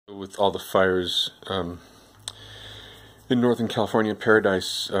with all the fires in Northern California,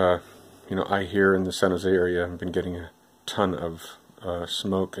 Paradise, you know, I here in the San Jose area have been getting a ton of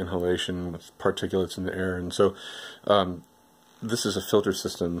smoke inhalation with particulates in the air, and so this is a filter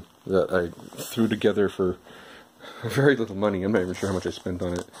system that I threw together for very little money. I'm not even sure how much I spent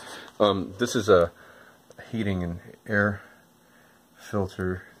on it. This is a heating and air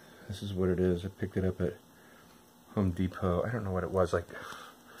filter. This is what it is. I picked it up at Home Depot. I don't know what it was, like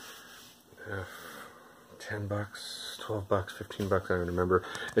 10 bucks, 12 bucks, 15 bucks, I don't remember.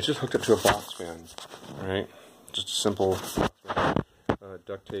 It's just hooked up to a box fan, right? Just a simple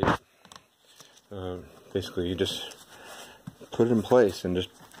duct tape. Basically, you just put it in place and just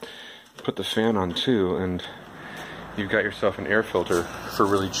put the fan on too, and you've got yourself an air filter for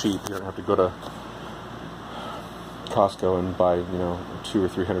really cheap. You don't have to go to Costco and buy, you know, a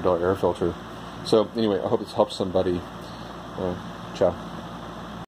 $200 or $300 air filter. So anyway, I hope this helps somebody. Ciao.